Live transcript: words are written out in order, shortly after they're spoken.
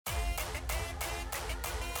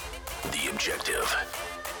The Objective.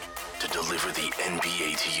 To deliver the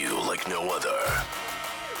NBA to you like no other.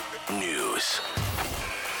 News.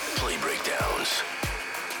 Play breakdowns.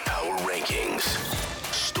 Power rankings.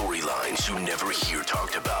 Storylines you never hear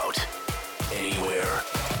talked about anywhere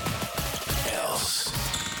else.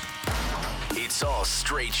 It's all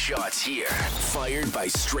straight shots here. Fired by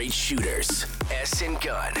straight shooters. S and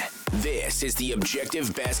Gun. This is the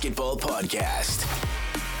Objective Basketball Podcast.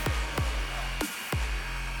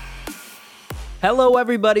 Hello,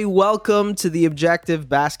 everybody. Welcome to the Objective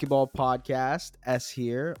Basketball Podcast. S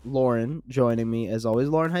here. Lauren joining me as always.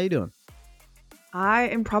 Lauren, how you doing? I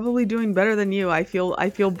am probably doing better than you. I feel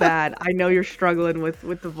bad. I know you're struggling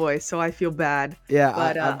with the voice, so I feel bad. Yeah,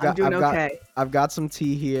 but I'm doing okay. I've got some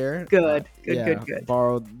tea here. Good.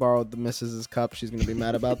 Borrowed the missus's cup. She's gonna be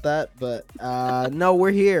mad about that. But no,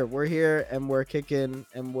 we're here. We're here, and we're kicking,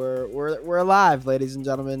 and we're alive, ladies and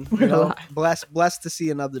gentlemen. Alive. Blessed to see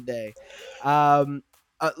another day.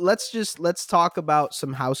 Let's talk about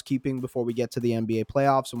some housekeeping before we get to the NBA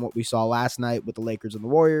playoffs and what we saw last night with the Lakers and the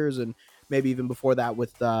Warriors, and maybe even before that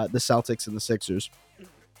with the Celtics and the Sixers.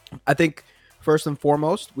 I think first and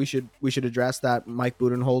foremost, we should address that Mike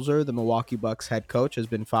Budenholzer, the Milwaukee Bucks head coach, has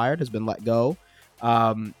been fired, has been let go.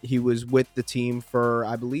 He was with the team for,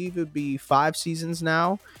 I believe it would be 5 seasons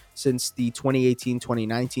now, since the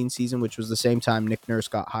 2018-2019 season, which was the same time Nick Nurse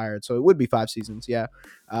got hired. So it would be 5 seasons, yeah.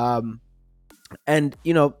 And,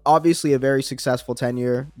 you know, obviously a very successful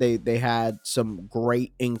tenure. They had some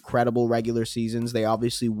great, incredible regular seasons. They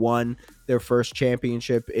obviously won their first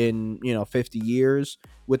championship in, 50 years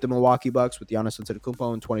with the Milwaukee Bucks with Giannis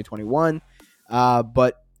Antetokounmpo in 2021.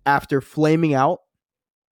 But after flaming out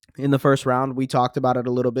in the first round, we talked about it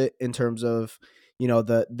a little bit in terms of,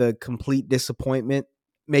 the complete disappointment,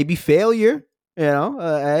 maybe failure.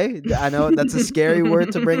 Hey, I know that's a scary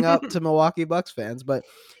word to bring up to Milwaukee Bucks fans, but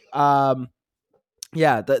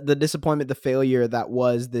yeah, the disappointment, the failure that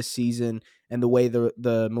was this season, and the way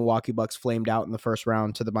the Milwaukee Bucks flamed out in the first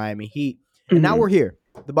round to the Miami Heat. And now we're here.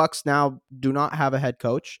 The Bucks now do not have a head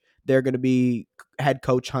coach. They're going to be head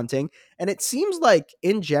coach hunting. And it seems like,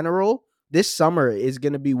 in general, this summer is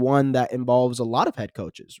going to be one that involves a lot of head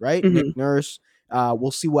coaches, right? Nick Nurse.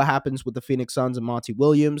 We'll see what happens with the Phoenix Suns and Monty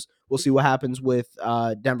Williams. We'll see what happens with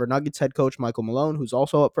Denver Nuggets head coach Michael Malone, who's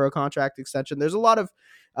also up for a contract extension. There's a lot of,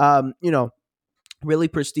 really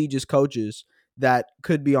prestigious coaches that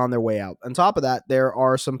could be on their way out. On top of that, there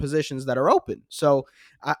are some positions that are open. So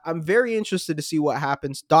I'm very interested to see what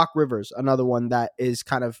happens. Doc Rivers, another one that is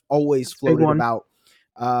kind of always floated about.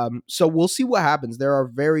 So we'll see what happens. There are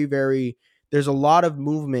there's a lot of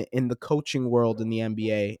movement in the coaching world in the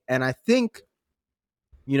NBA. And I think,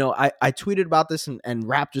 I tweeted about this and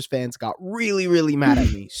Raptors fans got really, really mad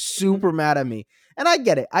at me, super mad at me. And I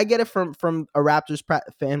get it. I get it from a Raptors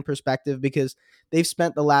fan perspective, because they've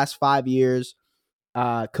spent the last 5 years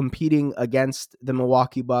competing against the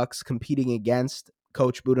Milwaukee Bucks, competing against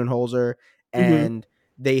Coach Budenholzer, and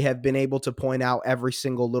they have been able to point out every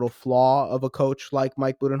single little flaw of a coach like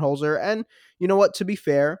Mike Budenholzer. And you know what? To be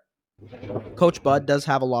fair, Coach Bud does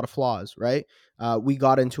have a lot of flaws, right? We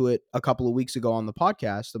got into it a couple of weeks ago on the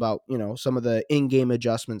podcast about, some of the in-game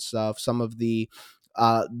adjustment stuff, some of the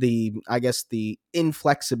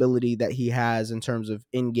inflexibility that he has in terms of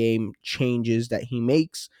in-game changes that he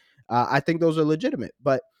makes. I think those are legitimate,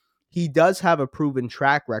 but he does have a proven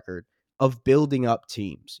track record of building up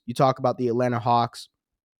teams. You talk about the Atlanta Hawks.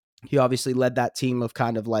 He obviously led that team of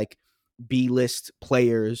kind of like B-list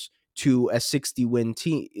players to a 60-win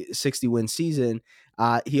season.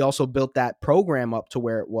 He also built that program up to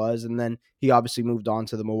where it was, and then he obviously moved on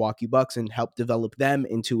to the Milwaukee Bucks and helped develop them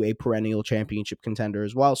into a perennial championship contender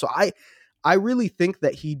as well. So I really think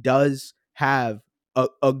that he does have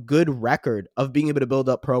a good record of being able to build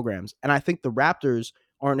up programs, and I think the Raptors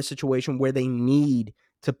are in a situation where they need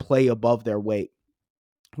to play above their weight.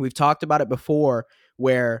 We've talked about it before,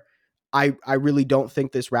 where I really don't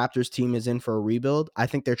think this Raptors team is in for a rebuild. I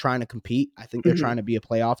think they're trying to compete. I think they're trying to be a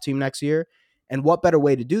playoff team next year. And what better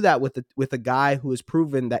way to do that with a guy who has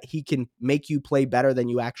proven that he can make you play better than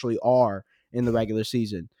you actually are in the regular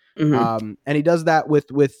season. And he does that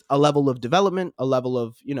with a level of development, a level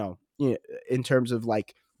of, in terms of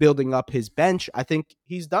like building up his bench. I think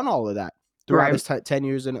he's done all of that throughout his 10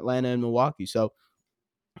 years in Atlanta and Milwaukee. So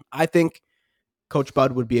I think Coach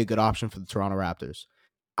Bud would be a good option for the Toronto Raptors.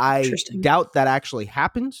 I doubt that actually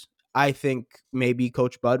happens. I think maybe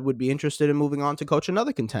Coach Bud would be interested in moving on to coach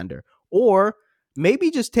another contender, or maybe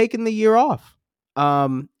just taking the year off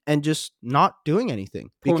and just not doing anything.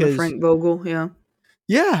 Pulling a Frank Vogel, yeah.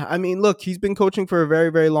 Yeah, I mean, look, he's been coaching for a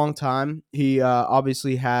very, very long time. He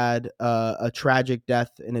obviously had a tragic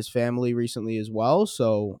death in his family recently as well.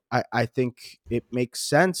 So I think it makes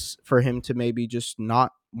sense for him to maybe just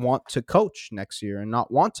not want to coach next year and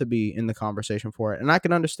not want to be in the conversation for it. And I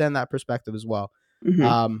can understand that perspective as well.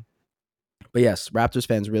 Mhm. But yes, Raptors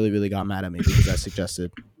fans really, really got mad at me because I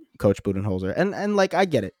suggested Coach Budenholzer. And like I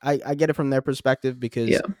get it. I get it from their perspective Yeah.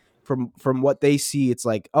 because from what they see, it's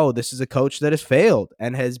like, oh, this is a coach that has failed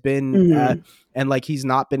and has been Mhm. and like he's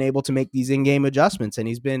not been able to make these in-game adjustments, and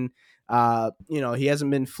he's been he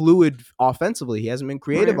hasn't been fluid offensively. He hasn't been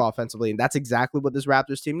creative Right. offensively. And that's exactly what this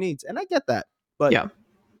Raptors team needs. And I get that. But Yeah.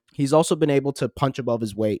 he's also been able to punch above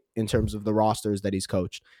his weight in terms of the rosters that he's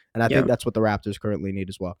coached. And I Yeah. think that's what the Raptors currently need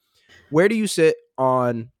as well. Where do you sit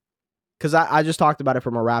on, because I just talked about it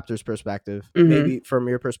from a Raptors perspective, Mhm. maybe from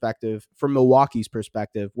your perspective, from Milwaukee's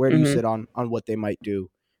perspective, where do you Mhm. sit on what they might do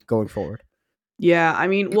going forward? Yeah, I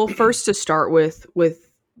mean, well, first to start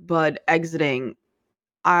with Bud exiting,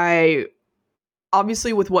 I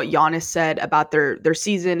obviously with what Giannis said about their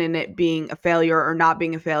season and it being a failure or not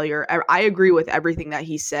being a failure, I agree with everything that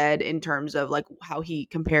he said in terms of like how he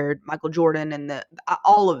compared Michael Jordan and the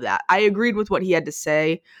all of that. I agreed with what he had to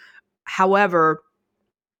say. However,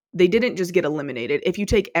 they didn't just get eliminated. If you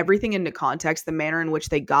take everything into context, the manner in which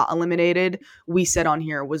they got eliminated, we said on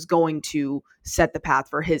here was going to set the path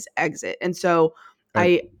for his exit. And so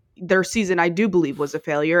Right. I their season I do believe was a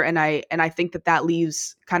failure, and I think that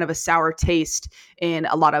leaves kind of a sour taste in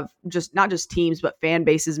a lot of just not just teams but fan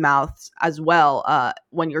bases mouths as well,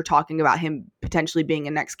 when you're talking about him potentially being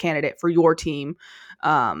a next candidate for your team.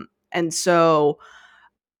 And so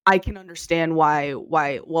I can understand why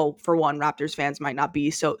well, for one, Raptors fans might not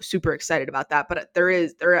be so super excited about that, but there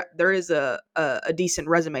is a decent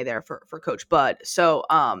resume there for Coach Bud. So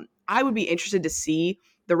I would be interested to see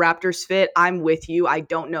the Raptors fit. I'm with you. I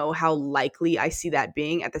don't know how likely I see that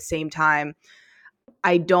being. At the same time,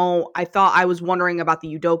 I thought I was wondering about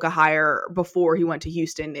the Udoka hire before he went to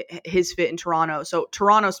Houston, his fit in Toronto. So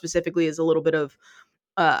Toronto specifically is a little bit of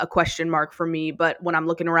a question mark for me. But when I'm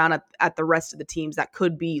looking around at the rest of the teams that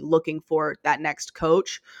could be looking for that next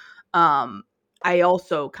coach, um, I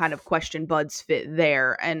also kind of question Bud's fit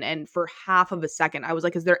there. And for half of a second, I was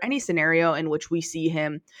like, is there any scenario in which we see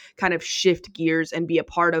him kind of shift gears and be a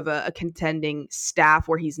part of a contending staff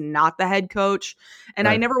where he's not the head coach? And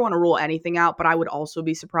I Right. never want to rule anything out, but I would also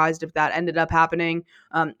be surprised if that ended up happening.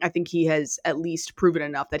 I think he has at least proven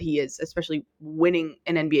enough that he is, especially winning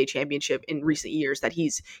an NBA championship in recent years, that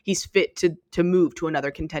he's fit to move to another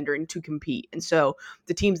contender and to compete. And so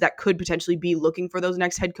the teams that could potentially be looking for those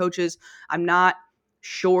next head coaches, I'm not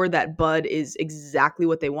sure that Bud is exactly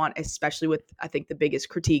what they want, especially with I think the biggest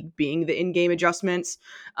critique being the in-game adjustments.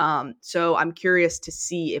 So I'm curious to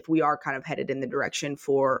see if we are kind of headed in the direction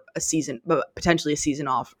for a season, but potentially a season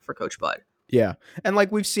off for Coach Bud. Yeah. And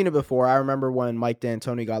like we've seen it before. I remember when Mike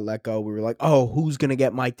D'Antoni got let go, we were like, oh, who's going to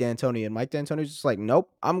get Mike D'Antoni? And Mike D'Antoni's just like,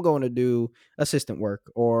 nope, I'm going to do assistant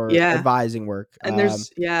work or Yeah, advising work. and there's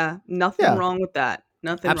nothing Yeah, wrong with that.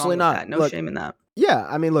 Nothing wrong absolutely with not. that. No Look, shame in that. yeah,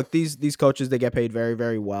 I mean, look, these coaches, they get paid very,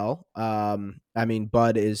 very well. I mean,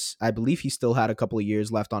 Bud is, I believe he still had a couple of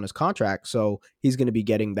years left on his contract, so he's going to be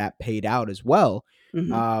getting that paid out as well.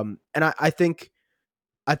 Hmm. And I think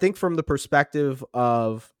from the perspective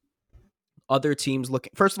of other teams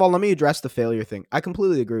looking, first of all, let me address the failure thing. I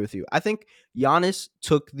completely agree with you. I think Giannis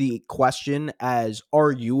took the question as,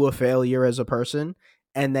 are you a failure as a person?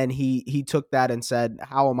 And then he took that and said,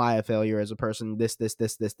 how am I a failure as a person? This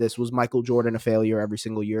was Michael Jordan a failure every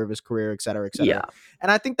single year of his career, et cetera, et cetera. Yeah.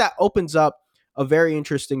 And I think that opens up a very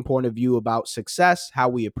interesting point of view about success, how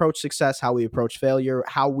we approach success, how we approach failure,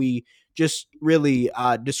 how we just really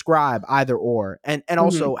describe either or, and Hmm.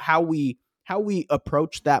 also how we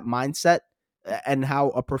approach that mindset and how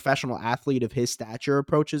a professional athlete of his stature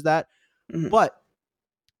approaches that. Hmm. But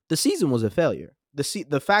the season was a failure.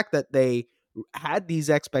 The fact that they had these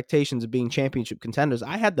expectations of being championship contenders,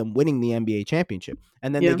 I had them winning the NBA championship,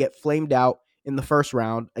 and then they Yeah. get flamed out in the first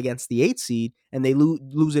round against the 8th seed, and they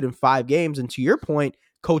lose it in 5 games. And to your point,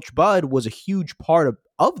 Coach Bud was a huge part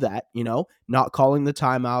of that. You know, not calling the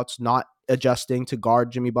timeouts, not adjusting to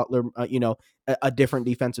guard Jimmy Butler. A different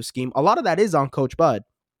defensive scheme. A lot of that is on Coach Bud.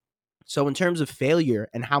 So in terms of failure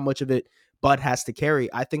and how much of it Bud has to carry,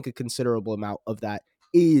 I think a considerable amount of that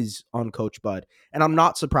is on Coach Bud. And I'm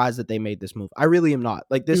not surprised that they made this move. I really am not.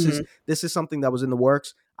 Like Hmm. this is something that was in the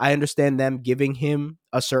works. I understand them giving him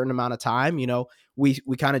a certain amount of time. You know, we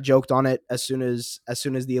kind of joked on it as soon as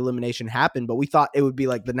the elimination happened, but we thought it would be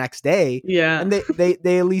like the next day. Yeah. And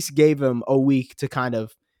they at least gave him a week to kind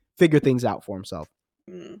of figure things out for himself.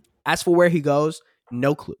 Mm. As for where he goes,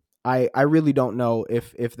 No clue. I really don't know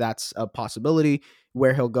if that's a possibility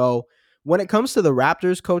where he'll go. When it comes to the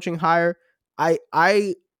Raptors coaching hire, I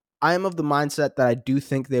am of the mindset that I do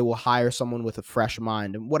think they will hire someone with a fresh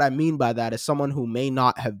mind. And what I mean by that is someone who may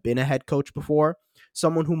not have been a head coach before,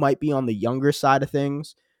 someone who might be on the younger side of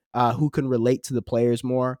things, who can relate to the players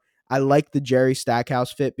more. I like the Jerry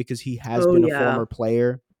Stackhouse fit because he has Oh been a yeah, former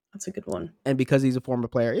player, that's a good one. and because he's a former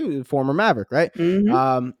player, he was a former Maverick, right?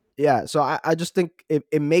 Mm-hmm. Yeah, so I just think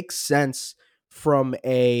it makes sense from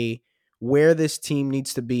a where this team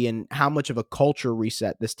needs to be and how much of a culture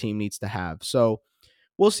reset this team needs to have. So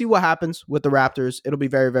we'll see what happens with the Raptors. It'll be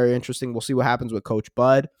very, very interesting. We'll see what happens with Coach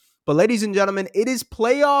Bud. But ladies and gentlemen, it is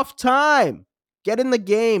playoff time. Get in the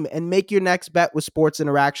game and make your next bet with Sports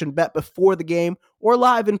Interaction. Bet before the game or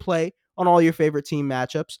live and play on all your favorite team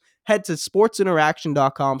matchups. Head to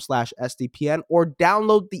sportsinteraction.com/SDPN or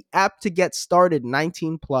download the app to get started.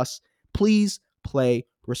 19 plus. Please play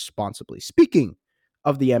responsibly. Speaking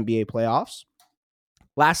of the NBA playoffs,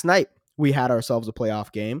 last night we had ourselves a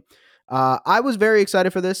playoff game. I was very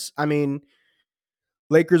excited for this. I mean,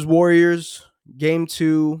 Lakers Warriors game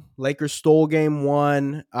 2. Lakers stole game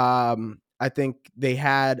 1. I think they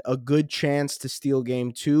had a good chance to steal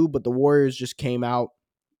game 2, but the Warriors just came out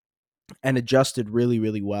and adjusted really,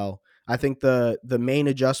 really well. I think the main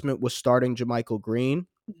adjustment was starting JaMychal Green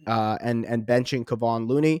and benching Kevon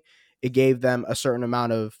Looney. It gave them a certain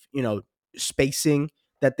amount of spacing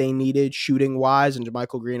that they needed shooting wise. And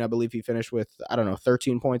JaMychal Green, I believe he finished with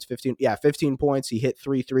 13 points, 15 points. He hit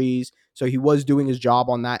 3 threes, so he was doing his job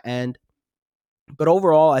on that end. But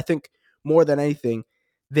overall, I think more than anything,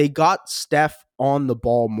 they got Steph on the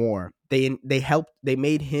ball more. They helped. They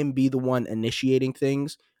made him be the one initiating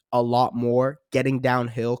things a lot more, getting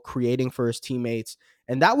downhill, creating for his teammates.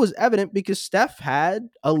 And that was evident because Steph had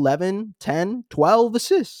 11, 10, 12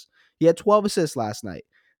 assists. He had 12 assists last night.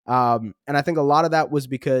 And I think a lot of that was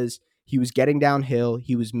because he was getting downhill.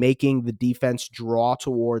 He was making the defense draw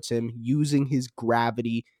towards him, using his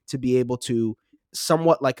gravity to be able to,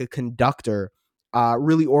 somewhat like a conductor,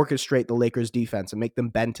 really orchestrate the Lakers defense and make them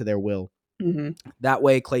bend to their will. Mm-hmm. That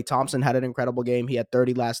way, Klay Thompson had an incredible game. He had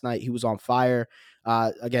 30 last night. He was on fire.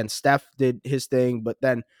 Again, Steph did his thing, but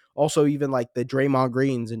then also even like the Draymond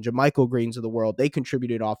Greens and JaMychal Greens of the world, they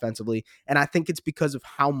contributed offensively. And I think it's because of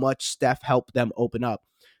how much Steph helped them open up.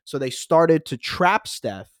 So they started to trap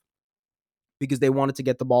Steph because they wanted to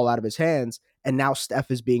get the ball out of his hands. And now Steph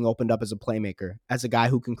is being opened up as a playmaker, as a guy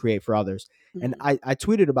who can create for others. Mm-hmm. And I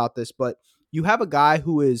tweeted about this, but you have a guy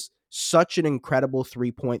who is such an incredible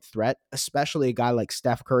 3-point threat, especially a guy like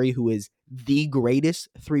Steph Curry, who is the greatest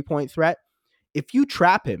 3-point threat. If you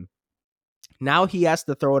trap him, now he has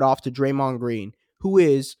to throw it off to Draymond Green, who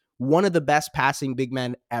is one of the best passing big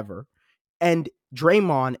men ever. And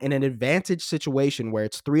Draymond, in an advantage situation where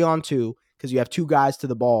it's 3-on-2, because you have 2 guys to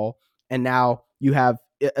the ball, and now you have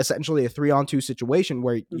essentially a 3-on-2 situation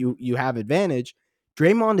where you have advantage.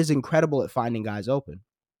 Draymond is incredible at finding guys open.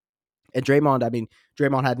 And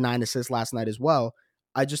Draymond had 9 assists last night as well.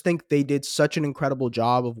 I just think they did such an incredible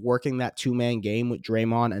job of working that 2-man game with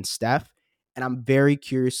Draymond and Steph. And I'm very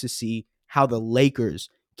curious to see how the Lakers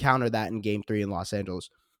counter that in game 3 in Los Angeles.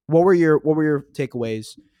 What were your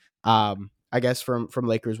takeaways, I guess, from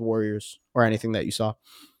Lakers Warriors or anything that you saw?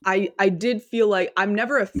 I did feel like I'm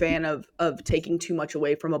never a fan of taking too much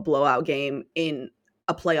away from a blowout game in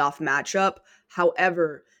a playoff matchup.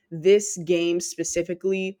 However, this game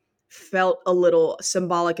specifically felt a little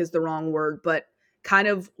symbolic is the wrong word, but kind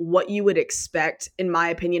of what you would expect, in my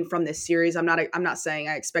opinion, from this series. I'm not saying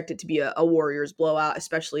I expect it to be a Warriors blowout,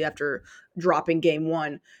 especially after dropping game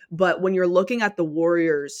 1. But when you're looking at the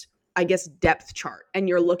Warriors, I guess, depth chart, and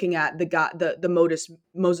you're looking at the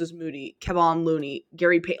Moses Moody, Kevon Looney,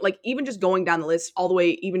 Gary Payton, like even just going down the list all the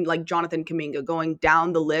way, even like Jonathan Kuminga, going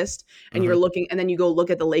down the list, and you're looking, and then you go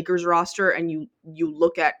look at the Lakers roster, and you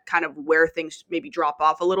look at kind of where things maybe drop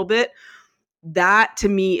off a little bit. That to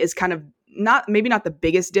me is kind of not the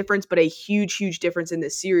biggest difference, but a huge difference in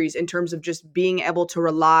this series in terms of just being able to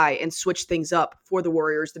rely and switch things up for the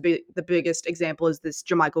Warriors. The biggest example is this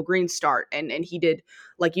JaMychal Green start. And he did,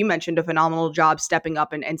 like you mentioned, a phenomenal job stepping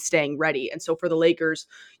up and staying ready. And so for the Lakers,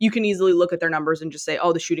 you can easily look at their numbers and just say,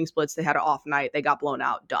 oh, the shooting splits, they had an off night, they got blown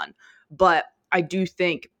out, done. But I do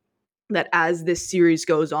think that as this series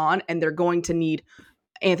goes on, and they're going to need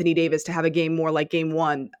Anthony Davis to have a game more like game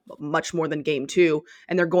 1, much more than game 2.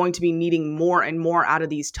 And they're going to be needing more and more out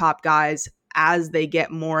of these top guys as they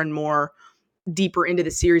get more and more deeper into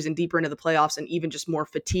the series and deeper into the playoffs, and even just more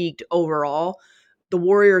fatigued overall. The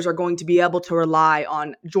Warriors are going to be able to rely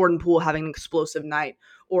on Jordan Poole having an explosive night,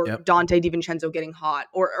 or Yep. Dante DiVincenzo getting hot,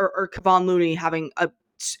 or Kevon Looney having a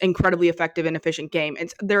incredibly effective and efficient game.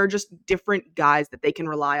 And there are just different guys that they can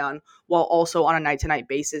rely on, while also on a night-to-night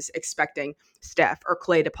basis expecting Steph or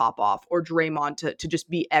Clay to pop off or Draymond to just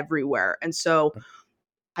be everywhere. And so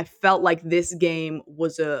I felt like this game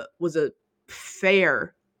was a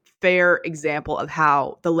fair example of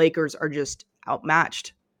how the Lakers are just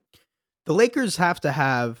outmatched. The Lakers have to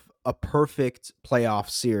have a perfect playoff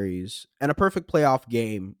series and a perfect playoff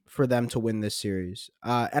game for them to win this series.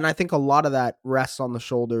 And I think a lot of that rests on the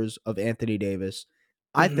shoulders of Anthony Davis.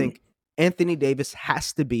 I think Anthony Davis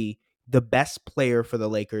has to be the best player for the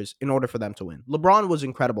Lakers in order for them to win. LeBron was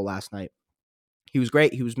incredible last night. He was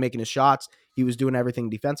great. He was making his shots. He was doing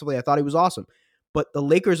everything defensively. I thought he was awesome. But the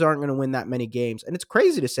Lakers aren't going to win that many games. And it's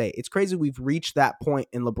crazy to say. It's crazy we've reached that point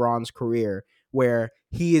in LeBron's career where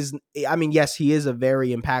he is, I mean, yes, he is a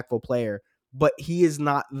very impactful player, but he is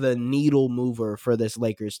not the needle mover for this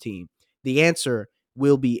Lakers team. The answer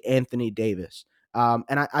will be Anthony Davis. And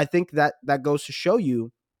I think that goes to show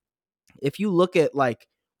you, if you look at like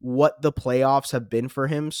what the playoffs have been for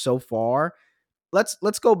him so far,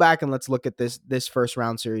 let's go back and let's look at this first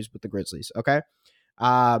round series with the Grizzlies. Okay.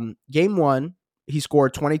 Game 1, he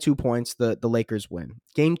scored 22 points. The Lakers win.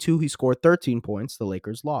 Game 2, he scored 13 points. The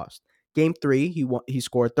Lakers lost. Game 3, he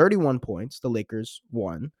scored 31 points. The Lakers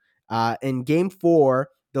won. In Game 4,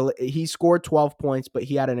 he scored 12 points, but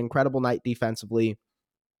he had an incredible night defensively.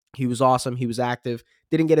 He was awesome. He was active.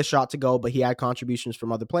 Didn't get a shot to go, but he had contributions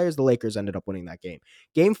from other players. The Lakers ended up winning that game.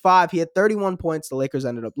 Game 5, he had 31 points. The Lakers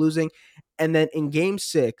ended up losing. And then in Game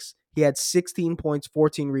 6, he had 16 points,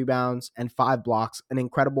 14 rebounds, and 5 blocks. An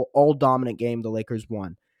incredible all-dominant game. The Lakers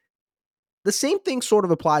won. The same thing sort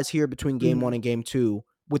of applies here between Game 1 and Game 2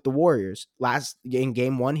 with the Warriors. In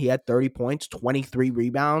Game 1, he had 30 points, 23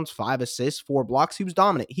 rebounds, 5 assists, 4 blocks. He was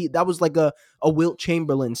dominant. That was like a Wilt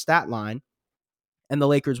Chamberlain stat line, and the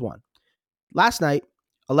Lakers won. Last night,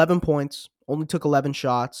 11 points, only took 11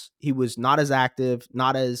 shots. He was not as active,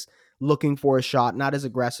 not as looking for a shot, not as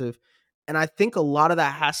aggressive. And I think a lot of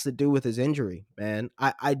that has to do with his injury, man.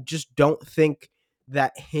 I just don't think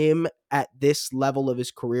that him at this level of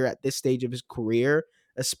his career, at this stage of his career,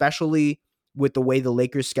 especially with the way the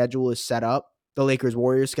Lakers schedule is set up, the Lakers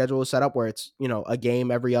Warriors schedule is set up where it's, a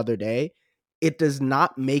game every other day, it does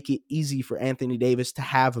not make it easy for Anthony Davis to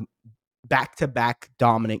have back-to-back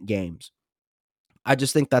dominant games. I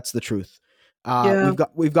just think that's the truth. Yeah.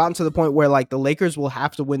 We've gotten to the point where like the Lakers will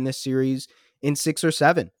have to win this series in 6 or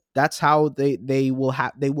 7. That's how they will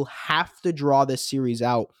have to draw this series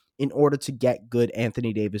out in order to get good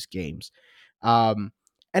Anthony Davis games. And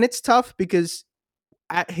it's tough because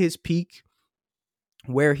at his peak,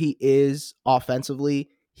 where he is offensively,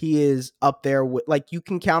 he is up there with, like, you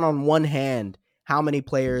can count on one hand how many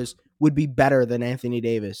players would be better than Anthony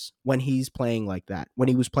Davis when he's playing like that, when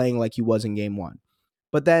he was playing like he was in Game 1.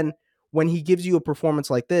 But then when he gives you a performance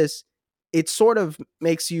like this, it sort of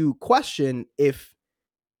makes you question if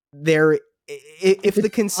the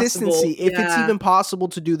consistency, if it's even possible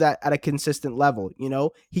to do that at a consistent level.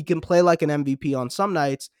 He can play like an MVP on some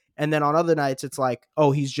nights, and then on other nights it's like,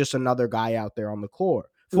 oh, he's just another guy out there on the floor.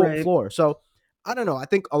 So I don't know. I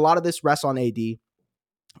think a lot of this rests on AD.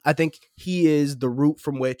 I think he is the root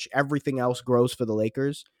from which everything else grows for the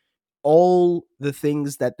Lakers. All the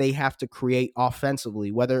things that they have to create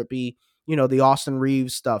offensively, whether it be, the Austin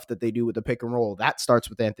Reeves stuff that they do with the pick and roll, that starts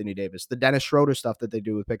with Anthony Davis. The Dennis Schroeder stuff that they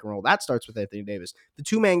do with pick and roll, that starts with Anthony Davis. The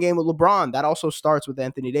 2-man game with LeBron, that also starts with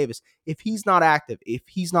Anthony Davis. If he's not active, if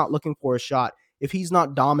he's not looking for a shot, if he's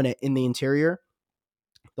not dominant in the interior,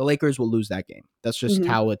 the Lakers will lose that game. That's just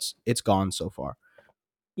how it's gone so far.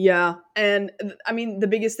 Yeah. And I mean, the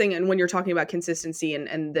biggest thing, and when you're talking about consistency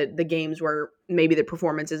and the games where maybe the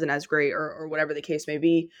performance isn't as great or whatever the case may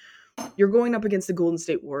be, you're going up against the Golden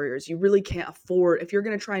State Warriors. You really can't afford, if you're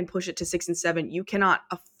going to try and push it to 6 and 7, you cannot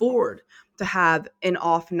afford to have an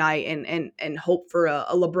off night and hope for a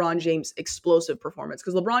LeBron James explosive performance.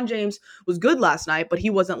 Because LeBron James was good last night, but he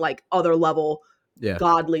wasn't like other level,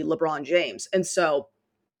 godly LeBron James. And so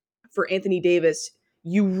for Anthony Davis,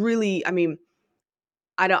 you really, I mean,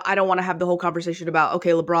 I don't want to have the whole conversation about,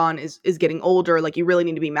 okay, LeBron is getting older. Like, you really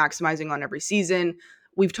need to be maximizing on every season.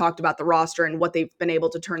 We've talked about the roster and what they've been able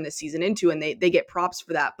to turn this season into, and they get props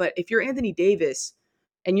for that. But if you're Anthony Davis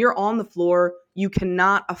and you're on the floor, you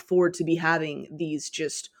cannot afford to be having these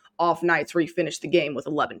just off nights where you finish the game with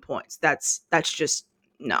 11 points. That's just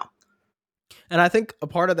no. And I think a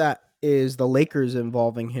part of that is the Lakers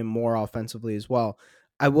involving him more offensively as well.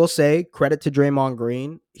 I will say, credit to Draymond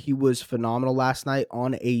Green. He was phenomenal last night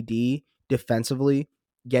on AD defensively,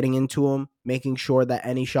 getting into him, making sure that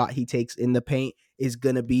any shot he takes in the paint is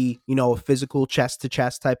going to be, a physical chest to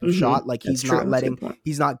chest type of shot. Like he's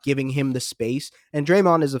not giving him the space. And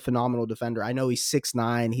Draymond is a phenomenal defender. I know he's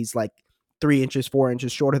 6'9". He's like 3 inches, 4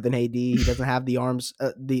 inches shorter than AD. He doesn't have the arms,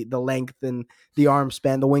 the length and the arm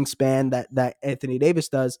span, the wingspan that Anthony Davis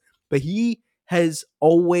does. But he has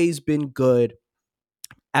always been good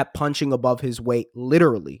at punching above his weight,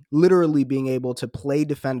 literally being able to play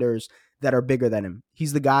defenders that are bigger than him.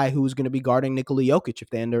 He's the guy who's going to be guarding Nikola Jokic if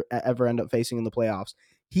they ever end up facing in the playoffs.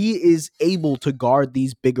 He is able to guard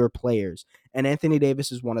these bigger players, and Anthony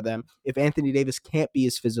Davis is one of them. If Anthony Davis can't be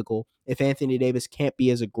as physical, if Anthony Davis can't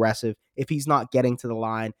be as aggressive, if he's not getting to the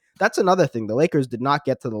line, that's another thing. The Lakers did not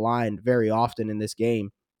get to the line very often in this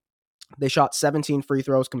game. They shot 17 free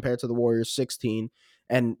throws compared to the Warriors' 16.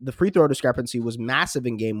 And the free throw discrepancy was massive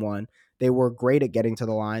in game one. They were great at getting to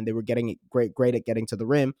the line. They were great at getting to the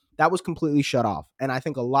rim. That was completely shut off. And I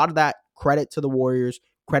think a lot of that, credit to the Warriors,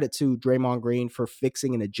 credit to Draymond Green for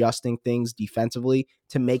fixing and adjusting things defensively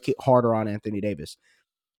to make it harder on Anthony Davis.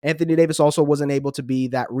 Anthony Davis also wasn't able to be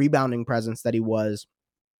that rebounding presence that he was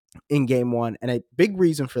in game one. And a big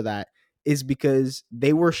reason for that is because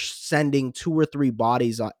they were sending 2 or 3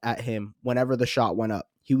 bodies at him whenever the shot went up.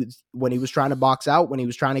 When he was trying to box out, when he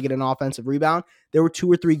was trying to get an offensive rebound, there were 2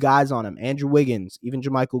 or 3 guys on him. Andrew Wiggins, even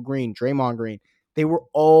JaMychal Green, Draymond Green. They were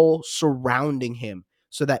all surrounding him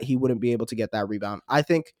so that he wouldn't be able to get that rebound. I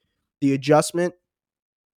think the adjustment,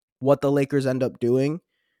 what the Lakers end up doing,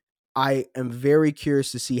 I am very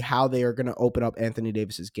curious to see how they are going to open up Anthony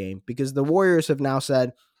Davis's game, because the Warriors have now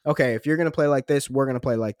said, okay, if you're going to play like this, we're going to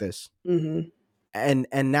play like this. Mm-hmm.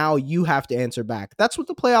 And now you have to answer back. That's what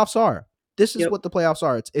the playoffs are. This is what the playoffs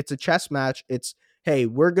are. It's a chess match. It's, hey,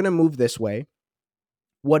 we're going to move this way.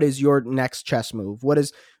 What is your next chess move? What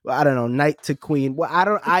is, I don't know, knight to queen? Well,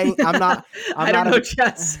 I'm not I don't know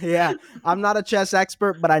chess. Yeah, I'm not a chess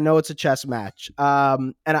expert, but I know it's a chess match.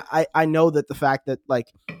 And I know that the fact that, like,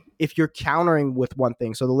 if you're countering with one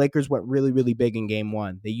thing, so the Lakers went really, really big in game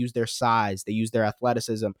one. They used their size, they used their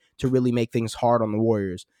athleticism to really make things hard on the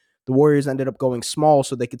Warriors. The Warriors ended up going small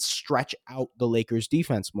so they could stretch out the Lakers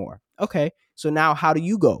defense more. Okay, so now how do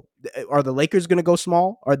you go? Are the Lakers going to go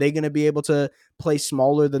small? Are they going to be able to play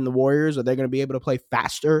smaller than the Warriors? Are they going to be able to play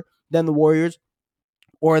faster than the Warriors?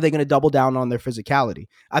 Or are they going to double down on their physicality?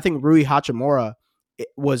 I think Rui Hachimura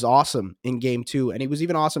was awesome in game 2, and he was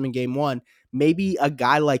even awesome in game 1. Maybe a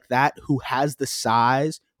guy like that who has the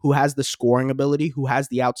size, who has the scoring ability, who has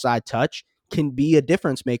the outside touch can be a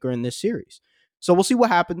difference maker in this series. So we'll see what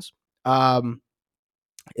happens.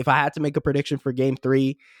 If I had to make a prediction for game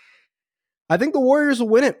 3, I think the Warriors will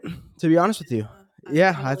win it, to be honest with you.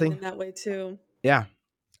 I think that way too. Yeah.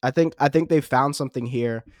 I think they've found something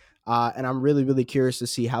here. And I'm really, really curious to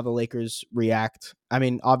see how the Lakers react. I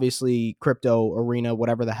mean, obviously, Crypto Arena,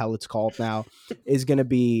 whatever the hell it's called now, is going to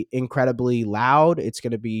be incredibly loud. It's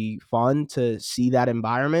going to be fun to see that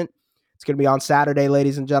environment. It's going to be on Saturday,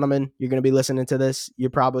 ladies and gentlemen. You're going to be listening to this.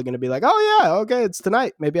 You're probably going to be like, oh, yeah, okay, it's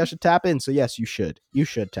tonight. Maybe I should tap in. So, yes, you should. You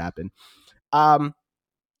should tap in. Want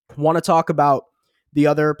to talk about the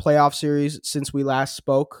other playoff series since we last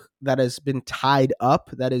spoke that has been tied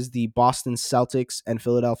up. That is the Boston Celtics and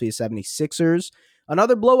Philadelphia 76ers.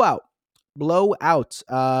 Another blowout. The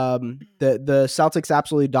Celtics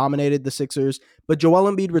absolutely dominated the Sixers, but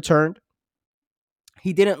Joel Embiid returned.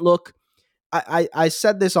 He didn't look, I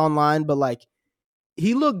said this online, but like,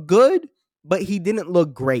 he looked good, but he didn't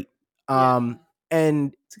look great. And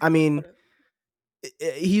I mean,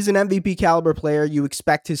 he's an MVP caliber player. You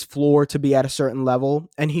expect his floor to be at a certain level,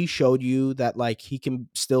 and he showed you that, like, he can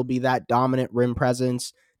still be that dominant rim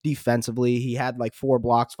presence defensively. He had like 5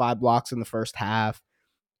 blocks in the first half.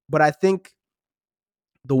 But I think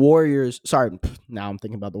the Warriors, now I'm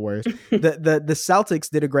thinking about the Warriors. The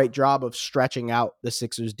Celtics did a great job of stretching out the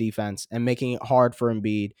Sixers defense and making it hard for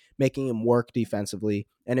Embiid, making him work defensively,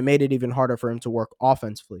 and it made it even harder for him to work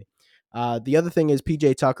offensively. The other thing is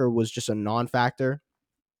PJ Tucker was just a non-factor.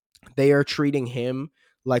 They are treating him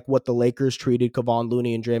like what the Lakers treated Kevon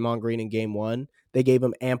Looney and Draymond Green in game 1. They gave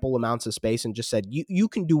him ample amounts of space and just said, you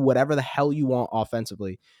can do whatever the hell you want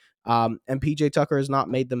offensively. And PJ Tucker has not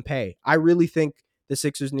made them pay. I really think the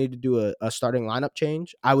Sixers need to do a starting lineup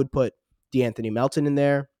change. I would put DeAnthony Melton in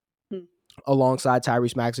there alongside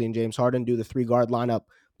Tyrese Maxey and James Harden, do the 3-guard lineup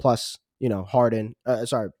plus,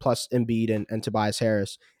 plus Embiid and Tobias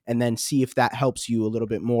Harris, and then see if that helps you a little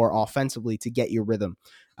bit more offensively to get your rhythm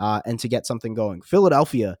and to get something going.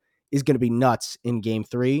 Philadelphia is going to be nuts in game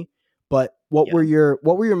 3, But what were your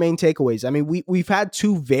main takeaways? I mean, we've had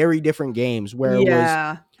two very different games where it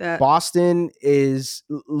was Boston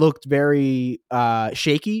looked very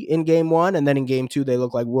shaky in game one, and then in game two they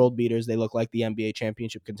look like world beaters. They look like the NBA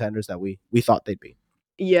championship contenders that we thought they'd be.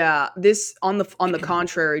 Yeah, this on the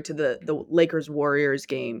contrary to the Lakers Warriors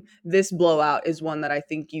game, this blowout is one that I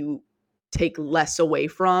think you take less away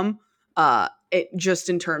from. It just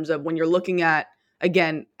in terms of when you're looking at,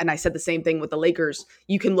 again, and I said the same thing with the Lakers,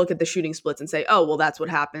 you can look at the shooting splits and say, oh, well, that's what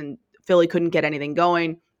happened. Philly couldn't get anything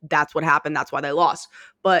going. That's what happened. That's why they lost.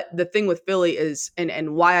 But the thing with Philly is,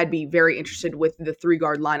 and why I'd be very interested with the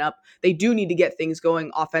 3-guard lineup, they do need to get things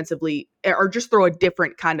going offensively, or just throw a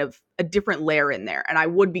different layer in there. And I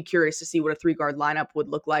would be curious to see what a 3-guard lineup would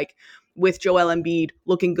look like with Joel Embiid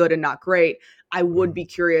looking good and not great. I would be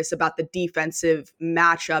curious about the defensive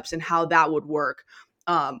matchups and how that would work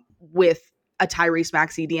with a Tyrese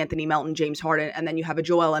Maxey, DeAnthony Melton, James Harden, and then you have a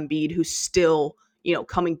Joel Embiid who's still,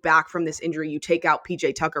 coming back from this injury. You take out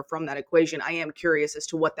PJ Tucker from that equation. I am curious as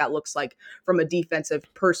to what that looks like from a defensive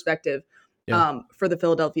perspective for the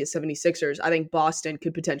Philadelphia 76ers. I think Boston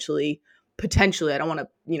could potentially, I don't want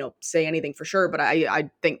to, say anything for sure, but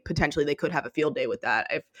I think potentially they could have a field day with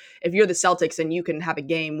that. If you're the Celtics and you can have a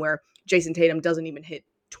game where Jason Tatum doesn't even hit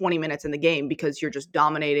 20 minutes in the game because you're just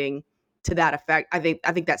dominating to that effect, I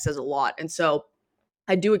think that says a lot. And so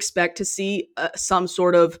I do expect to see some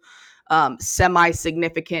sort of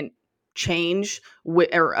semi-significant change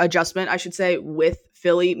or adjustment, I should say, with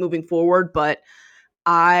Philly moving forward. But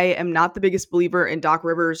I am not the biggest believer in Doc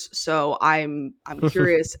Rivers, so I'm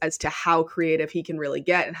curious as to how creative he can really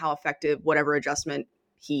get and how effective whatever adjustment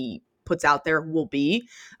he puts out there will be.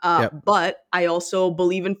 But I also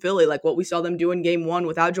believe in Philly, like what we saw them do in game one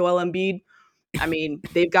without Joel Embiid. I mean,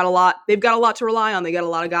 they've got a lot to rely on. They got a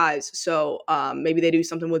lot of guys. So maybe they do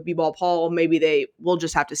something with B-Ball Paul. Maybe we'll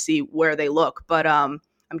just have to see where they look. But I'm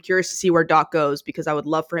curious to see where Doc goes because I would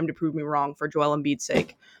love for him to prove me wrong for Joel Embiid's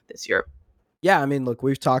sake this year. Yeah, I mean, look,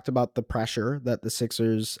 we've talked about the pressure that the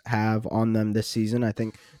Sixers have on them this season. I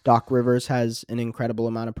think Doc Rivers has an incredible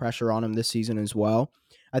amount of pressure on him this season as well.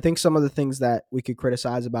 I think some of the things that we could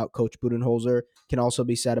criticize about Coach Budenholzer can also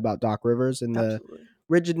be said about Doc Rivers and the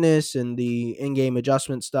rigidness and the in-game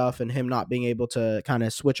adjustment stuff and him not being able to kind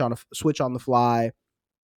of switch on the fly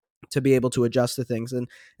to be able to adjust to things. And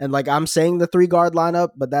like I'm saying the 3-guard lineup,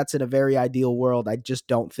 but that's in a very ideal world. I just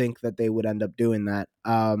don't think that they would end up doing that.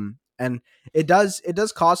 And it does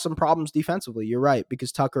cause some problems defensively. You're right,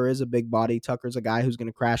 because Tucker is a big body. Tucker's a guy who's going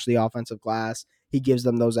to crash the offensive glass. He gives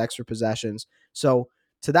them those extra possessions. So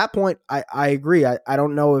to that point, I agree. I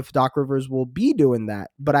don't know if Doc Rivers will be doing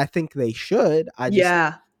that, but I think they should.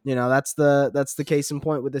 That's the case in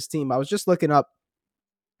point with this team. I was just looking up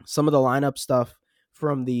some of the lineup stuff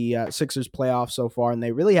from the Sixers playoffs so far, and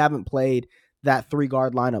they really haven't played that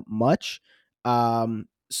 3-guard lineup much.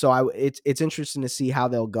 So it's interesting to see how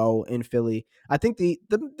they'll go in Philly. I think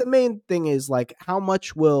the main thing is like how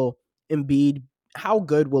good will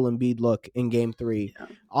Embiid look in game 3? Yeah.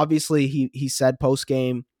 Obviously he said post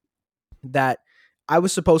game that I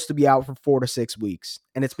was supposed to be out for 4 to 6 weeks,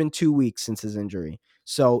 and it's been 2 weeks since his injury.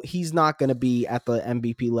 So he's not going to be at the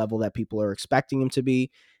MVP level that people are expecting him to be.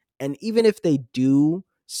 And even if they do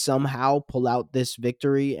somehow pull out this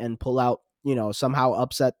victory and somehow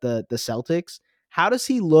upset the Celtics, how does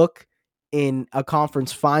he look in a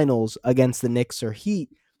conference finals against the Knicks or Heat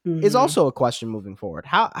is also a question moving forward.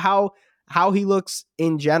 How he looks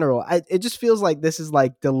in general. It just feels like this is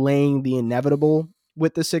like delaying the inevitable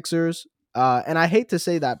with the Sixers. And I hate to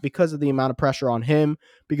say that because of the amount of pressure on him,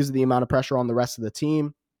 because of the amount of pressure on the rest of the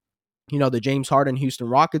team. The James Harden, Houston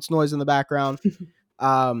Rockets noise in the background.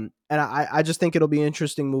 And I just think it'll be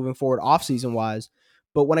interesting moving forward offseason wise.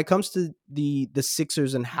 But when it comes to the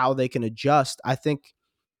Sixers and how they can adjust, I think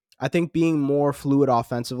being more fluid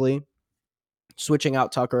offensively, switching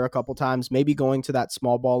out Tucker a couple times, maybe going to that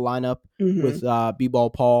small ball lineup with B-Ball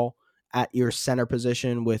Paul at your center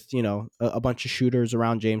position with, a bunch of shooters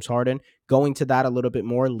around James Harden, going to that a little bit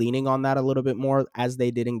more, leaning on that a little bit more as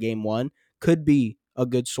they did in game 1 could be a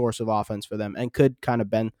good source of offense for them and could kind of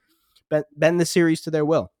bend the series to their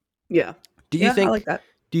will. Yeah. I like that.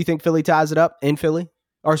 Do you think Philly ties it up in Philly?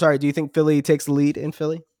 Or sorry, do you think Philly takes the lead in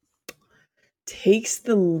Philly? Takes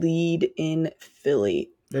the lead in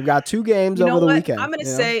Philly. They've got 2 games over the weekend. I'm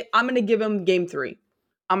going to give them game 3.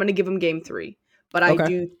 But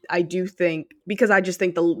okay. I do think, because I just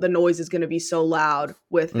think the noise is going to be so loud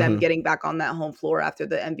with them getting back on that home floor after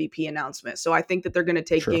the MVP announcement. So I think that they're going to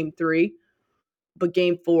take game 3, but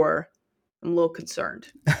game 4, I'm a little concerned.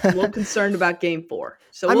 I'm a little concerned about game 4.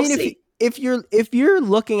 So we'll see. if you're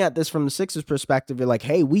looking at this from the Sixers perspective, you're like,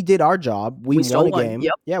 hey, we did our job. We won a game.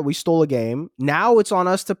 Yep. Yeah, we stole a game. Now it's on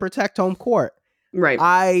us to protect home court. Right.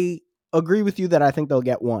 I agree with you that I think they'll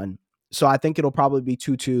get one. So I think it'll probably be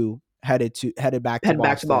 2-2 headed back to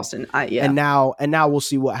Boston. Yeah. And now we'll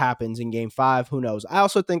see what happens in game 5. Who knows? I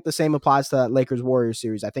also think the same applies to that Lakers Warriors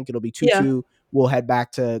series. I think it'll be 2-2. Yeah. We'll head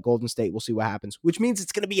back to Golden State. We'll see what happens, which means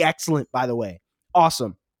it's going to be excellent, by the way.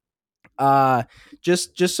 Awesome.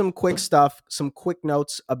 Just some quick stuff, some quick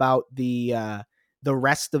notes about the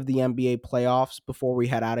rest of the NBA playoffs before we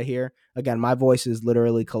head out of here. Again, my voice is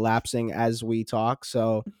literally collapsing as we talk.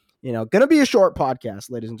 So, gonna be a short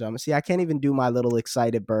podcast, ladies and gentlemen. See, I can't even do my little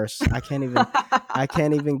excited bursts. I can't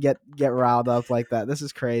even get riled up like that. This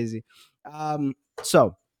is crazy.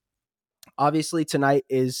 So obviously tonight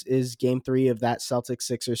is game 3 of that Celtics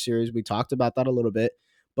Sixers series. We talked about that a little bit,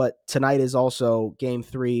 but tonight is also game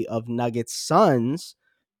 3 of Nuggets Suns.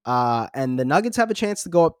 And the Nuggets have a chance to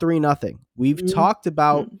go up 3-0. We've talked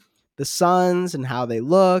about the Suns and how they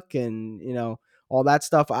look and, all that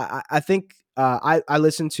stuff. I think I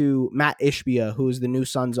listened to Matt Ishbia, who is the new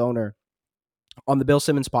Suns owner, on the Bill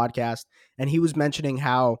Simmons podcast, and he was mentioning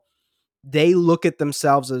how they look at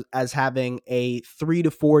themselves as having a 3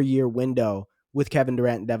 to 4 year window with Kevin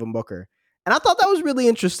Durant and Devin Booker. And I thought that was really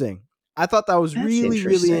interesting. That's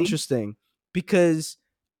really interesting because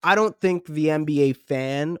I don't think the NBA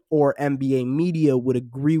fan or NBA media would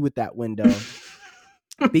agree with that window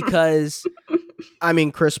because,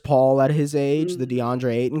 Chris Paul at his age, the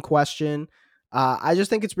DeAndre Ayton question, I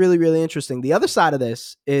just think it's really, really interesting. The other side of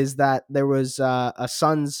this is that there was a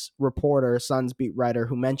Suns reporter, Suns beat writer,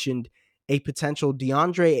 who mentioned a potential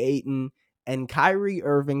DeAndre Ayton and Kyrie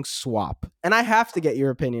Irving swap. And I have to get your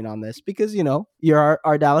opinion on this because, you're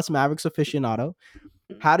our Dallas Mavericks aficionado.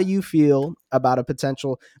 How do you feel about a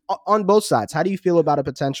potential, on both sides, how do you feel about a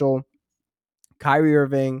potential Kyrie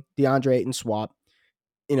Irving, DeAndre Ayton swap?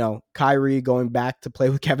 Kyrie going back to play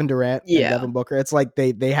with Kevin Durant and Devin Booker. It's like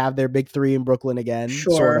they have their big 3 in Brooklyn again,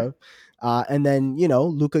 sort of. And then,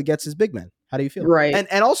 Luka gets his big man. How do you feel? Right.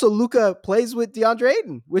 And also Luka plays with DeAndre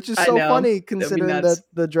Ayton, which is so funny considering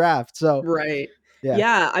the draft. So right.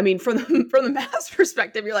 Yeah. From the Mavs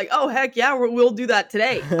perspective, you're like, oh heck yeah, we'll do that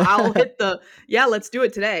today. I'll hit let's do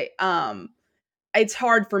it today. It's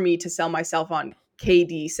hard for me to sell myself on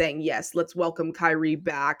KD saying, yes, let's welcome Kyrie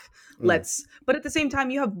back. But at the same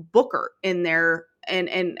time, you have Booker in there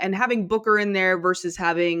and having Booker in there versus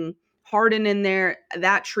having Harden in there,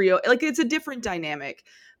 that trio, like it's a different dynamic.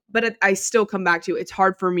 But I still come back to, it's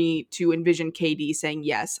hard for me to envision KD saying,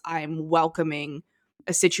 yes, I'm welcoming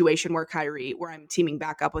a situation where I'm teaming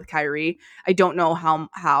back up with Kyrie. I don't know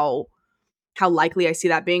how likely I see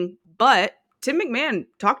that being, but Tim McMahon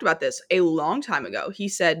talked about this a long time ago. He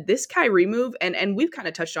said this Kyrie move, and we've kind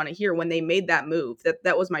of touched on it here, when they made that move,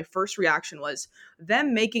 that was my first reaction, was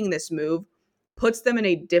them making this move puts them in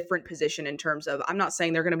a different position in terms of, I'm not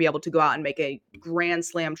saying they're going to be able to go out and make a grand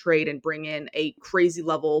slam trade and bring in a crazy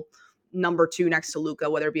level number 2 next to Luka,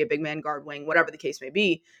 whether it be a big man, guard, wing, whatever the case may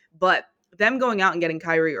be. But them going out and getting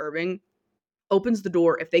Kyrie Irving opens the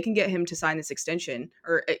door. If they can get him to sign this extension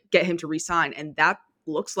or get him to re-sign, and that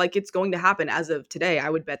looks like it's going to happen as of today, I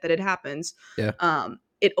would bet that it happens. Yeah.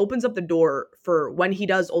 It opens up the door for when he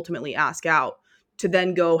does ultimately ask out to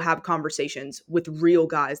then go have conversations with real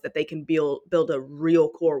guys that they can build a real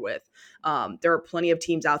core with. There are plenty of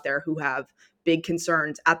teams out there who have big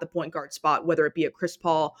concerns at the point guard spot, whether it be a Chris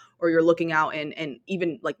Paul or you're looking out and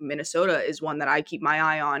even like Minnesota is one that I keep my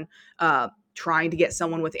eye on, trying to get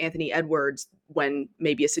someone with Anthony Edwards when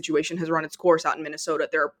maybe a situation has run its course out in Minnesota.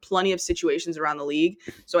 There are plenty of situations around the league.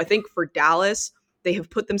 So I think for Dallas, they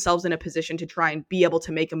have put themselves in a position to try and be able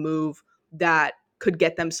to make a move that could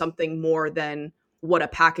get them something more than what a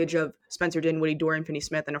package of Spencer Dinwiddie, Dorian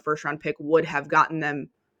Finney-Smith, and a first-round pick would have gotten them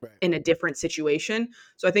in a different situation.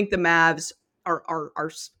 So I think the Mavs are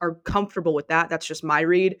comfortable with that. That's just my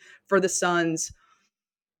read. For the Suns,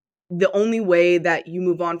 the only way that you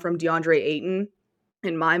move on from DeAndre Ayton,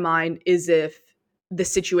 in my mind, is if the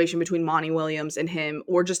situation between Monty Williams and him,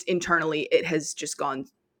 or just internally, it has just gone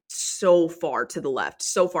so far to the left,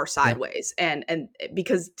 so far sideways. Yeah. And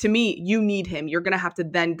because to me, you need him. You're going to have to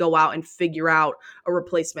then go out and figure out a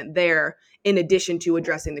replacement there in addition to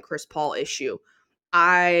addressing the Chris Paul issue.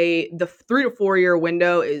 The 3 to 4 year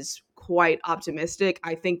window is quite optimistic.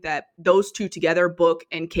 I think that those two together, Book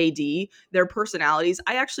and KD, their personalities,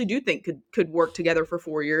 I actually do think could work together for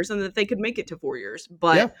 4 years and that they could make it to 4 years.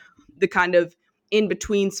 But the kind of in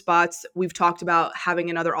between spots, we've talked about having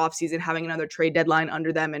another offseason, having another trade deadline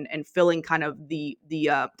under them and filling kind of the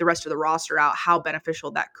rest of the roster out, how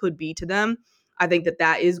beneficial that could be to them. I think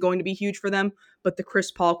that is going to be huge for them. But the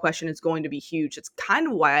Chris Paul question is going to be huge. It's kind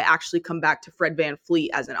of why I actually come back to Fred VanVleet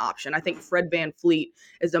as an option. I think Fred VanVleet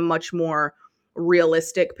is a much more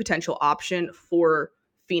realistic potential option for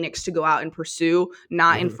Phoenix to go out and pursue,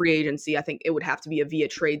 not in free agency. I think it would have to be a via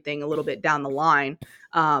trade thing a little bit down the line.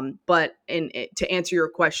 But to answer your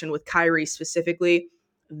question with Kyrie specifically,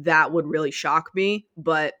 that would really shock me.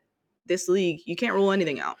 But this league, you can't rule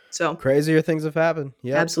anything out. So Crazier things have happened.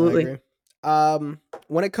 Yep, absolutely. I agree.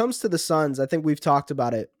 When it comes to the Suns, I think we've talked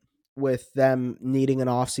about it with them needing an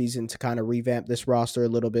offseason to kind of revamp this roster a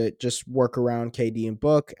little bit, just work around KD and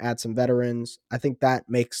Book, add some veterans. I think that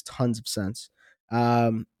makes tons of sense.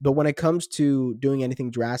 But when it comes to doing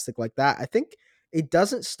anything drastic like that, I think it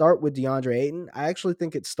doesn't start with DeAndre Ayton. I actually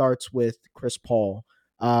think it starts with Chris Paul.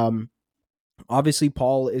 Obviously,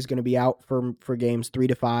 Paul is going to be out for games 3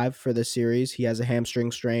 to 5 for this series. He has a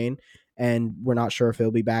hamstring strain, and we're not sure if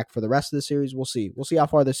he'll be back for the rest of the series. We'll see. We'll see how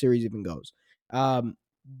far the series even goes.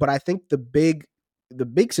 But I think the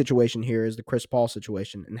big situation here is the Chris Paul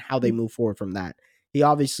situation and how they move forward from that. He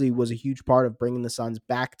obviously was a huge part of bringing the Suns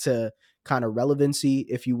back to kind of relevancy,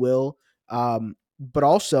 if you will. But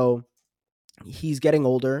also, he's getting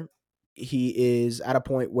older. He is at a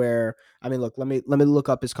point where, I mean, look, let me look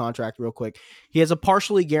up his contract real quick. He has a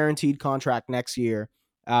partially guaranteed contract next year.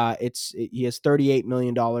 He has $38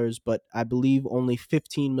 million, but I believe only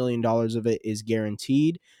 $15 million of it is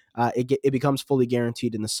guaranteed. It becomes fully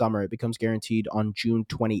guaranteed in the summer. It becomes guaranteed on June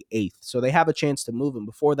 28th. So they have a chance to move him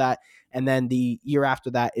before that. And then the year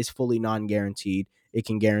after that is fully non-guaranteed. It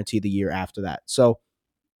can guarantee the year after that. So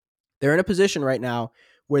they're in a position right now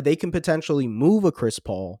where they can potentially move a Chris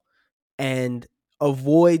Paul and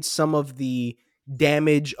avoid some of the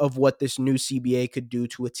damage of what this new CBA could do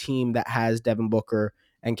to a team that has Devin Booker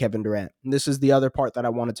and Kevin Durant. And this is the other part that I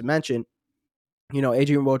wanted to mention. You know,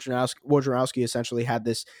 Adrian Wojnarowski essentially had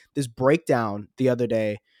this breakdown the other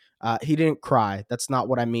day. He didn't cry. That's not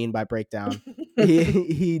what I mean by breakdown.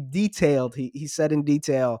 He said in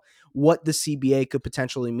detail what the CBA could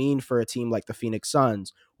potentially mean for a team like the Phoenix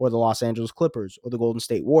Suns or the Los Angeles Clippers or the Golden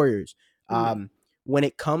State Warriors. When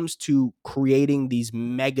it comes to creating these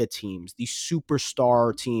mega teams, these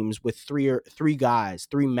superstar teams with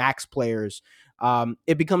three max players,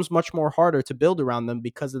 it becomes much more harder to build around them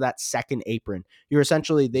because of that second apron. You're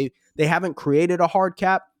essentially, they haven't created a hard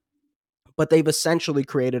cap, but they've essentially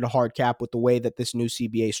created a hard cap with the way that this new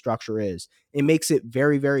CBA structure is. It makes it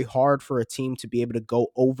very, very hard for a team to be able to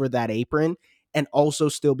go over that apron and also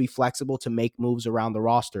still be flexible to make moves around the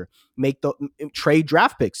roster, trade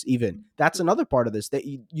draft picks even. That's another part of this, that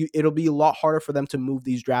it'll be a lot harder for them to move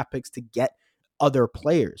these draft picks to get other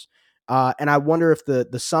players. And I wonder if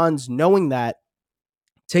the Suns, knowing that,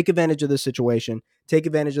 take advantage of this situation, take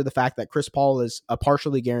advantage of the fact that Chris Paul is a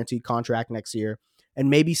partially guaranteed contract next year, and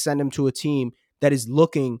maybe send him to a team that is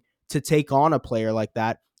looking to take on a player like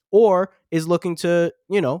that, or is looking to,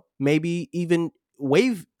 maybe even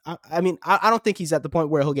waive. I mean, I don't think he's at the point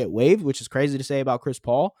where he'll get waived, which is crazy to say about Chris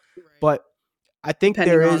Paul, but I think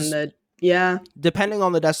depending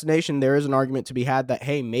on the destination, there is an argument to be had that,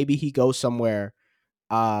 hey, maybe he goes somewhere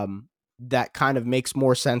that kind of makes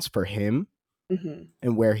more sense for him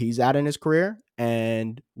and where he's at in his career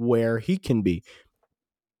and where he can be.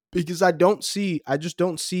 Because I just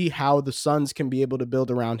don't see how the Suns can be able to build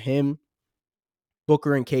around him,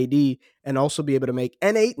 Booker and KD, and also be able to make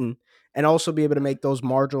Ayton, and also be able to make those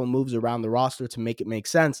marginal moves around the roster to make it make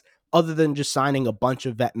sense, other than just signing a bunch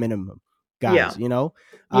of vet minimum guys,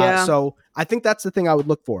 So I think that's the thing I would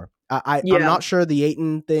look for. I'm not sure the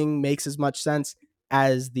Ayton thing makes as much sense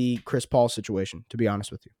as the Chris Paul situation, to be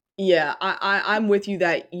honest with you. Yeah, I'm with you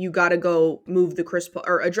that you got to go move the Chris Paul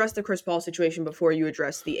or address the Chris Paul situation before you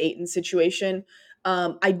address the Ayton situation.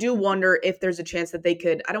 I do wonder if there's a chance that they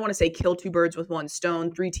could, I don't want to say kill two birds with one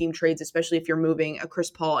stone, 3-team trades, especially if you're moving a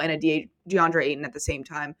Chris Paul and a DeAndre Ayton at the same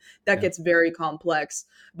time. That gets very complex.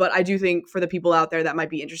 But I do think for the people out there that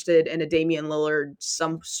might be interested in a Damian Lillard,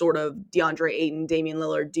 some sort of DeAndre Ayton, Damian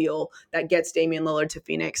Lillard deal that gets Damian Lillard to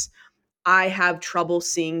Phoenix, I have trouble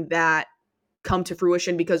seeing that come to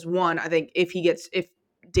fruition because, one, I think if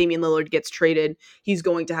Damian Lillard gets traded, he's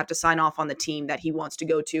going to have to sign off on the team that he wants to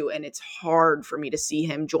go to, and it's hard for me to see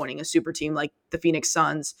him joining a super team like the Phoenix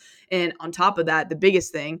Suns. And on top of that, the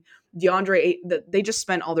biggest thing, they just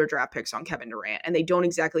spent all their draft picks on Kevin Durant, and they don't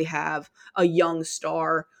exactly have a young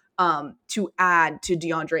star to add to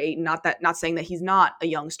DeAndre Ayton. Not saying that he's not a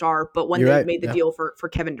young star, but when they made the deal for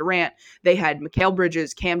Kevin Durant, they had Mikal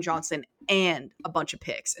Bridges, Cam Johnson, and a bunch of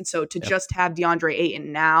picks. And so to just have DeAndre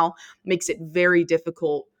Ayton now makes it very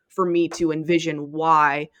difficult for me to envision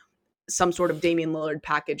why some sort of Damian Lillard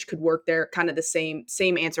package could work there. Kind of the same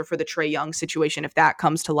answer for the Trae Young situation. If that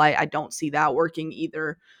comes to light, I don't see that working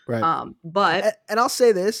either. Right. But and I'll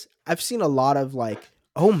say this, I've seen a lot of like,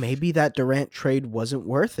 oh, maybe that Durant trade wasn't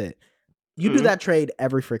worth it. You do that trade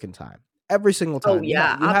every freaking time. Every single time. Oh,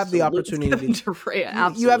 yeah. You have the opportunity.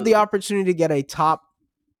 You have the opportunity to get a top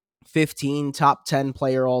 15, top 10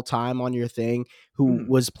 player all time on your thing who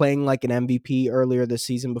was playing like an MVP earlier this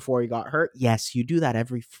season before he got hurt. Yes, you do that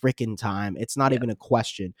every freaking time. It's not even a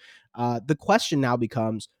question. The question now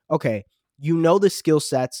becomes, okay, you know the skill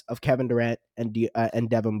sets of Kevin Durant and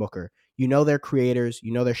Devin Booker. You know they're creators.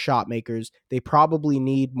 You know they're shot makers. They probably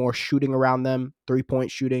need more shooting around them,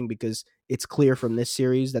 3-point shooting, because it's clear from this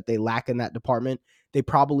series that they lack in that department. They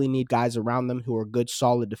probably need guys around them who are good,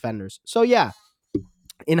 solid defenders. So yeah,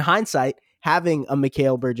 in hindsight, having a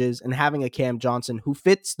Mikal Bridges and having a Cam Johnson who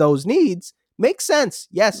fits those needs makes sense.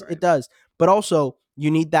 Yes, it does. But also,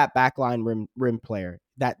 you need that backline rim player,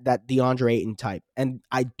 that DeAndre Ayton type. And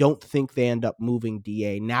I don't think they end up moving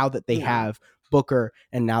DA now that they have Booker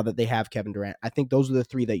and now that they have Kevin Durant. I think those are the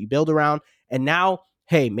three that you build around. And now,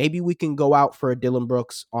 hey, maybe we can go out for a Dylan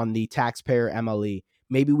Brooks on the taxpayer MLE.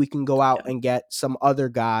 Maybe we can go out and get some other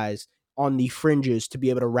guys on the fringes to be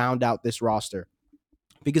able to round out this roster,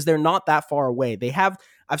 because they're not that far away.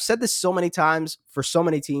 I've said this so many times for so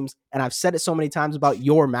many teams, and I've said it so many times about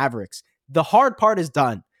your Mavericks. The hard part is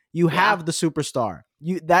done. You have the superstar.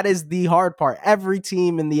 That is the hard part. Every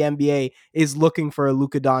team in the NBA is looking for a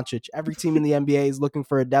Luka Doncic. Every team in the NBA is looking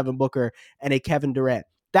for a Devin Booker and a Kevin Durant.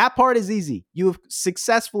 That part is easy. You have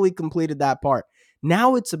successfully completed that part.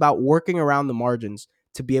 Now it's about working around the margins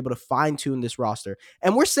to be able to fine-tune this roster.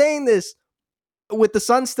 And we're saying this with the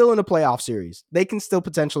Suns still in a playoff series. They can still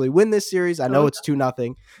potentially win this series. I know it's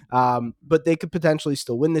 2-0, but they could potentially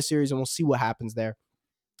still win this series, and we'll see what happens there.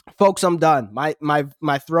 Folks, I'm done.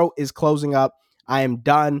 My throat is closing up. I am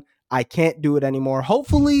done. I can't do it anymore.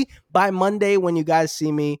 Hopefully by Monday when you guys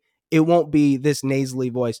see me, it won't be this nasally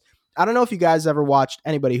voice. I don't know if you guys ever watched,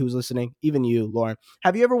 anybody who's listening, even you, Lauren.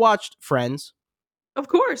 Have you ever watched Friends? Of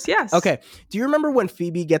course, yes. Okay. Do you remember when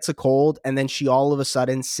Phoebe gets a cold and then she all of a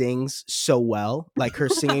sudden sings so well? Like her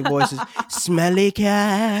singing voice is smelly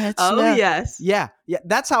cat. Yes. Yeah.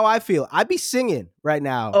 That's how I feel. I'd be singing right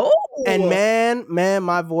now. Oh. And man,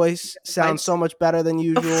 my voice sounds so much better than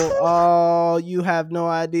usual. Oh, you have no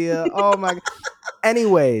idea. Oh my God.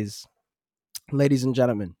 Anyways, ladies and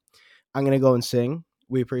gentlemen, I'm going to go and sing.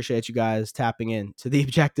 We appreciate you guys tapping in to the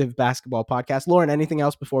Objective Basketball Podcast. Lauren, anything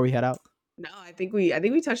else before we head out? No, I think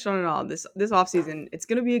we touched on it all. This offseason, it's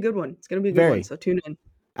going to be a good one. It's going to be a good one, so tune in.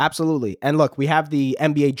 Absolutely. And look, we have the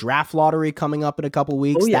NBA draft lottery coming up in a couple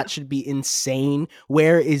weeks. That should be insane.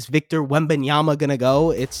 Where is Victor Wembanyama going to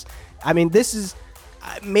go? This is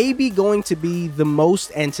maybe going to be the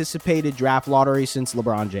most anticipated draft lottery since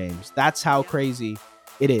LeBron James. That's how crazy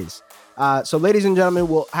it is. So ladies and gentlemen,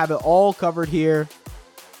 we'll have it all covered here.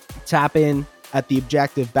 Tap in at the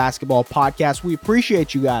Objective Basketball Podcast. We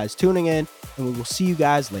appreciate you guys tuning in, and we will see you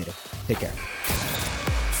guys later. Take care.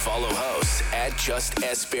 Follow hosts at Just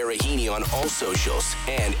S. Barahini on all socials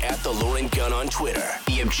and at The Lauren Gunn on Twitter.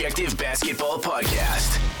 The Objective Basketball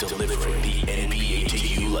Podcast, delivering the NBA to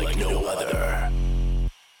you like no other.